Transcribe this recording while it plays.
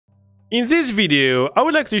In this video, I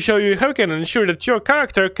would like to show you how you can ensure that your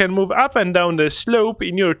character can move up and down the slope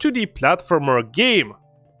in your 2D platformer game.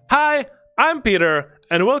 Hi, I'm Peter,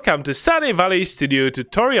 and welcome to Sunny Valley Studio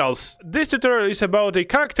Tutorials. This tutorial is about a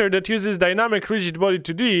character that uses dynamic rigid body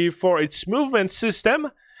 2D for its movement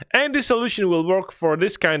system, and this solution will work for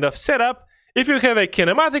this kind of setup. If you have a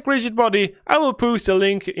kinematic rigid body, I will post a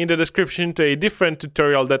link in the description to a different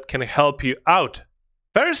tutorial that can help you out.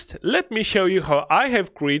 First, let me show you how I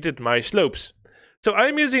have created my slopes. So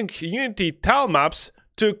I'm using Unity Tilemaps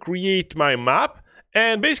to create my map,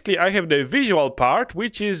 and basically I have the visual part,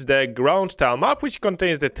 which is the ground tile map, which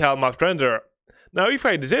contains the tile map renderer. Now if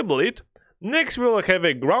I disable it, next we will have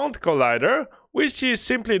a ground collider, which is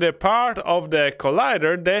simply the part of the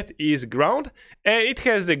collider that is ground, and it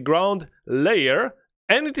has the ground layer,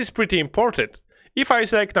 and it is pretty important. If I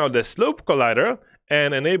select now the slope collider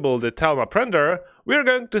and enable the tile map renderer, we are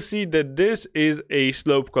going to see that this is a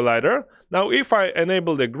slope collider. Now if I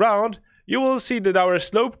enable the ground, you will see that our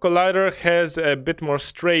slope collider has a bit more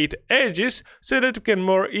straight edges, so that we can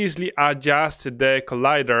more easily adjust the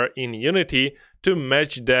collider in Unity to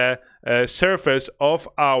match the surface of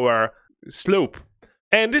our slope.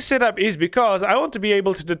 And this setup is because I want to be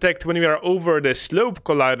able to detect when we are over the slope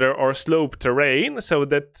collider or slope terrain, so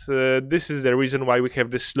that this is the reason why we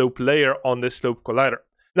have the slope layer on the slope collider.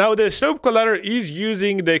 Now the slope collider is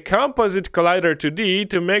using the composite collider 2D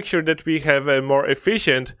to make sure that we have a more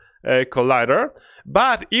efficient collider,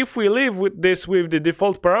 but if we leave with this with the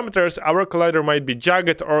default parameters, our collider might be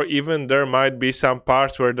jagged, or even there might be some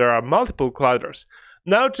parts where there are multiple colliders.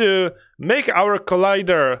 Now to make our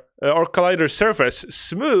collider or collider surface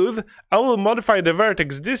smooth, I will modify the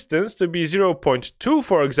vertex distance to be 0.2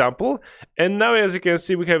 for example, and now as you can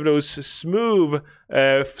see we have those smooth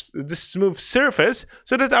this smooth surface,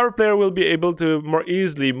 so that our player will be able to more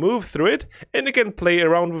easily move through it, and you can play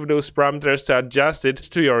around with those parameters to adjust it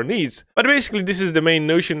to your needs. But basically this is the main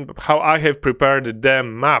notion of how I have prepared the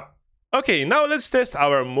map. Okay, now let's test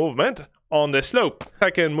our movement on the slope. I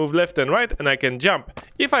can move left and right, and I can jump.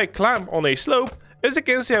 If I climb on a slope, as you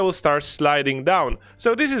can see, I will start sliding down.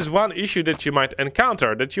 So this is one issue that you might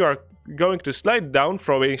encounter, that you are going to slide down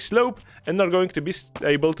from a slope and not going to be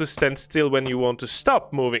able to stand still when you want to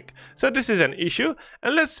stop moving. So this is an issue,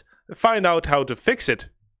 and let's find out how to fix it.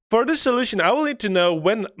 For this solution, I will need to know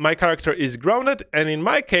when my character is grounded, and in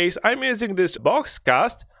my case, I'm using this box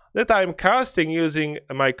cast that I'm casting using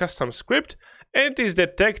my custom script, and it is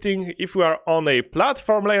detecting if we are on a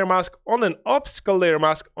platform layer mask, on an obstacle layer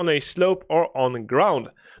mask, on a slope, or on ground.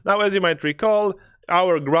 Now as you might recall,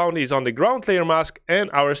 our ground is on the ground layer mask and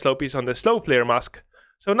our slope is on the slope layer mask.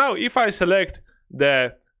 So now if I select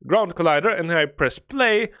the ground collider and I press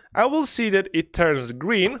play, I will see that it turns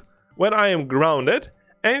green when I am grounded,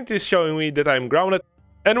 and it is showing me that I'm grounded.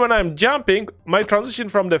 And when I'm jumping, my transition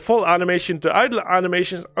from the full animation to idle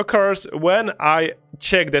animation occurs when I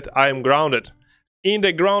check that I'm grounded. In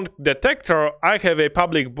the ground detector, I have a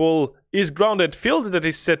public bool is grounded field that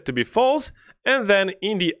is set to be false, and then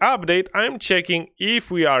in the update I'm checking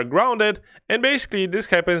if we are grounded, and basically this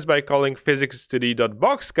happens by calling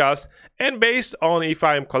physics2d.boxcast, and based on if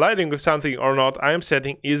I'm colliding with something or not, I am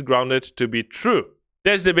setting is grounded to be true.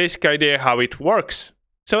 That's the basic idea how it works.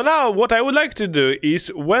 So now what I would like to do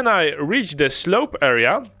is, when I reach the slope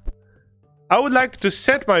area, I would like to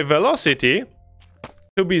set my velocity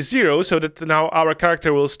to be 0, so that now our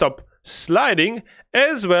character will stop sliding,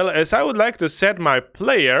 as well as I would like to set my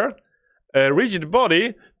player rigid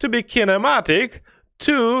body to be kinematic,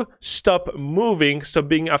 to stop moving, stop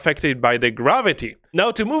being affected by the gravity.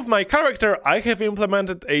 Now to move my character, I have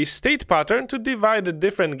implemented a state pattern to divide the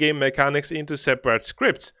different game mechanics into separate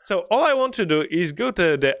scripts. So all I want to do is go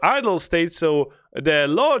to the idle state, so the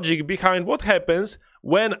logic behind what happens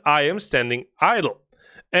when I am standing idle.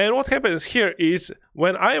 And what happens here is,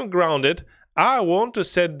 when I am grounded, I want to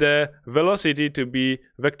set the velocity to be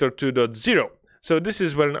vector2.0. So this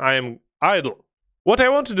is when I am idle. What I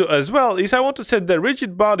want to do as well is I want to set the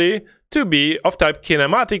rigid body to be of type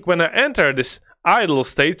kinematic when I enter this idle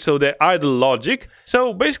state, so the idle logic.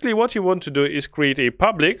 So basically what you want to do is create a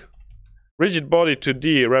public rigid body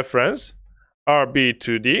 2D reference,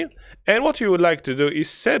 RB2D. And what you would like to do is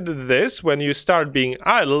set this when you start being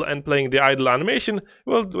idle and playing the idle animation.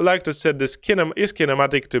 You would like to set this is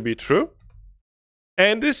kinematic to be true.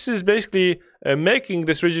 And this is basically making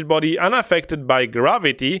this rigid body unaffected by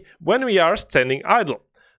gravity when we are standing idle.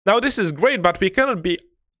 Now this is great, but we cannot be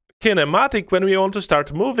kinematic when we want to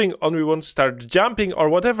start moving, or we want to start jumping, or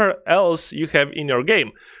whatever else you have in your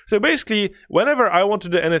game. So basically, whenever I want to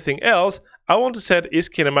do anything else, I want to set is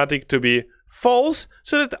kinematic to be false,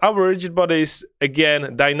 so that our rigid body is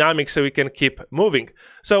again dynamic, so we can keep moving.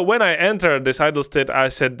 So when I enter this idle state, I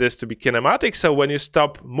set this to be kinematic, so when you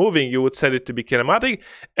stop moving you would set it to be kinematic,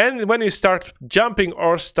 and when you start jumping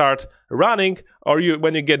or start running, or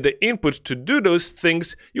when you get the input to do those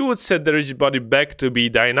things, you would set the rigid body back to be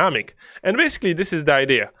dynamic. And basically this is the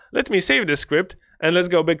idea. Let me save the script and let's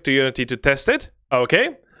go back to Unity to test it.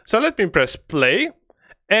 Okay, so let me press play,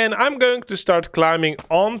 and I'm going to start climbing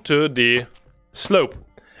onto the slope.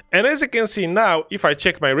 And as you can see now, if I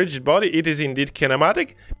check my rigid body, it is indeed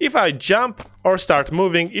kinematic. If I jump or start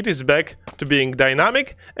moving, it is back to being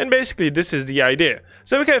dynamic. And basically this is the idea.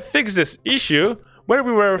 So we can fix this issue where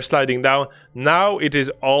we were sliding down. Now it is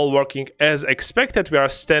all working as expected. We are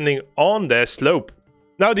standing on the slope.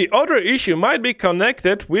 Now the other issue might be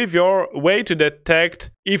connected with your way to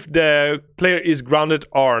detect if the player is grounded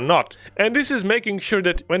or not. And this is making sure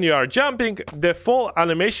that when you are jumping, the fall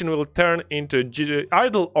animation will turn into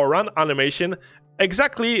idle or run animation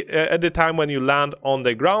exactly at the time when you land on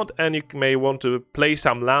the ground, and you may want to play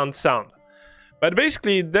some land sound. But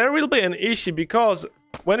basically there will be an issue, because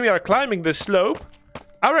when we are climbing the slope,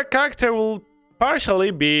 our character will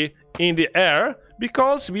partially be in the air,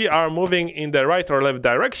 because we are moving in the right or left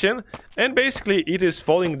direction, and basically it is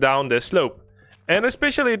falling down the slope. And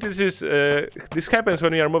especially this happens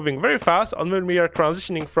when we are moving very fast, and when we are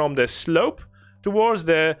transitioning from the slope towards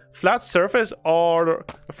the flat surface, or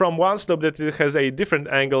from one slope that has a different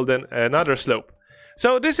angle than another slope.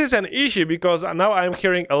 So this is an issue, because now I'm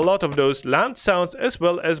hearing a lot of those land sounds, as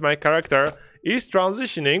well as my character is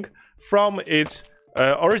transitioning from its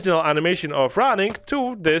original animation of running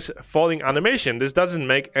to this falling animation. This doesn't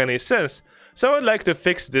make any sense. So I'd like to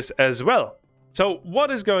fix this as well. So what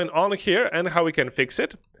is going on here and how we can fix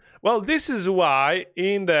it? Well, this is why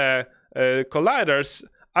in the colliders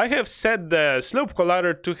I have set the slope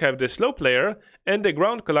collider to have the slope layer and the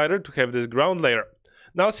ground collider to have this ground layer.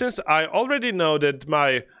 Now, since I already know that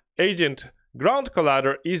my agent ground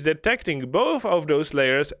collider is detecting both of those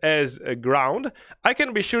layers as a ground, I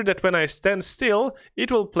can be sure that when I stand still,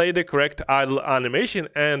 it will play the correct idle animation,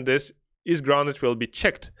 and this is grounded will be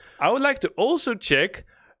checked. I would like to also check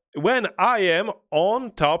when I am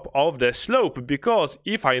on top of the slope, because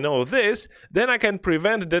if I know this, then I can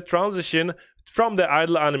prevent the transition from the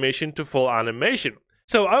idle animation to full animation.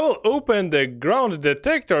 So I will open the ground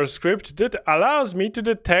detector script that allows me to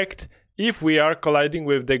detect if we are colliding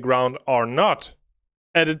with the ground or not.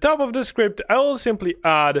 At the top of the script, I will simply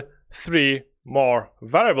add 3 more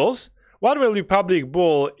variables. One will be public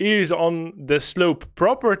bool is on the slope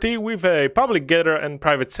property with a public getter and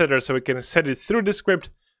private setter, so we can set it through the script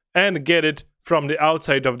and get it from the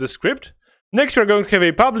outside of the script. Next, we're going to have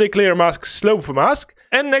a public layer mask slope mask,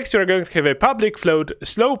 and next we're going to have a public float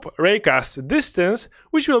slope raycast distance,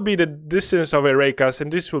 which will be the distance of a raycast,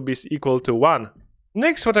 and this will be equal to 1.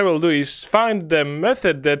 Next, what I will do is find the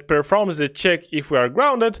method that performs the check if we are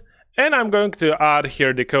grounded, and I'm going to add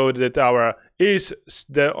here the code that our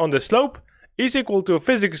on the slope is equal to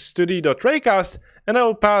physics2d.raycast, and I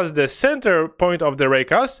will pass the center point of the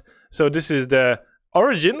raycast, so this is the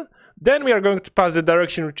origin. Then we are going to pass the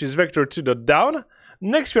direction, which is vector2.down.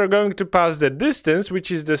 Next, we are going to pass the distance, which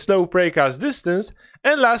is the slope raycast distance,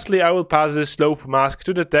 and lastly I will pass the slope mask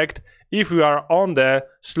to detect if we are on the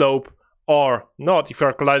slope or not, if you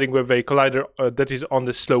are colliding with a collider that is on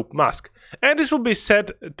the slope mask. And this will be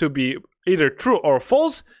set to be either true or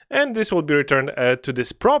false, and this will be returned to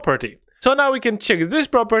this property. So now we can check this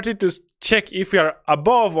property to check if we are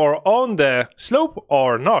above or on the slope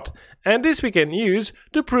or not. And this we can use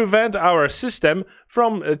to prevent our system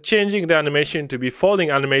from changing the animation to be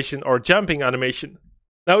falling animation or jumping animation.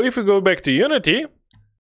 Now if we go back to Unity,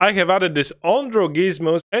 I have added this on-draw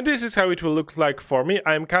gizmos, and this is how it will look like for me.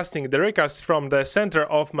 I am casting the raycast from the center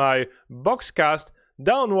of my box cast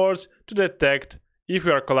downwards to detect if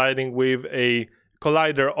we are colliding with a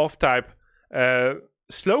collider of type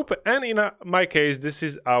slope, and in my case this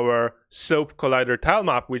is our slope collider tile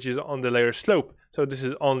map, which is on the layer slope. So this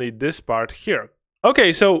is only this part here.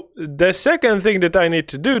 Okay, so the second thing that I need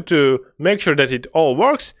to do to make sure that it all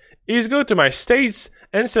works is go to my states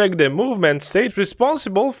and select the movement state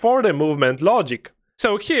responsible for the movement logic.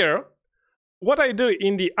 So here, what I do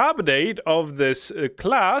in the update of this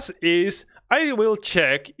class is I will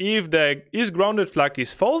check if the isGrounded flag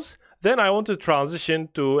is false. Then I want to transition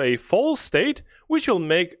to a false state, which will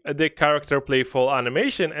make the character play full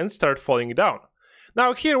animation and start falling down.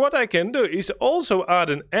 Now here what I can do is also add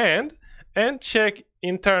an and check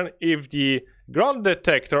in turn if the ground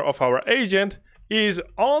detector of our agent is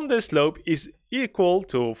on the slope is equal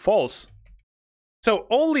to false. So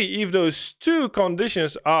only if those two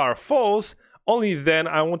conditions are false, only then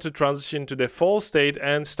I want to transition to the full state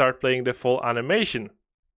and start playing the full animation.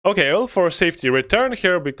 Okay, I'll for safety return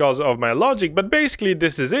here because of my logic, but basically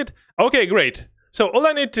this is it. Okay, great. So all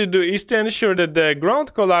I need to do is to ensure that the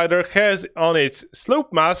ground collider has on its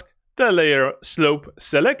slope mask the layer slope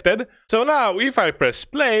selected. So now if I press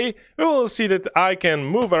play, we will see that I can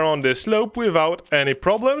move around the slope without any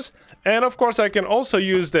problems. And of course I can also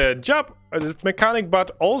use the jump mechanic,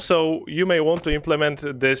 but also you may want to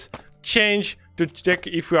implement this change to check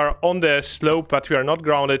if we are on the slope but we are not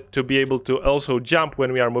grounded, to be able to also jump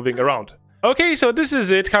when we are moving around. Okay, so this is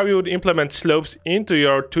it, how you would implement slopes into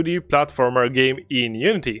your 2D platformer game in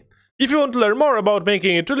Unity. If you want to learn more about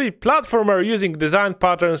making a 2D platformer using design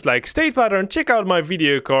patterns like state pattern, check out my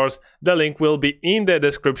video course. The link will be in the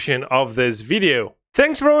description of this video.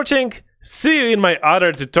 Thanks for watching, see you in my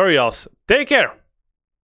other tutorials. Take care!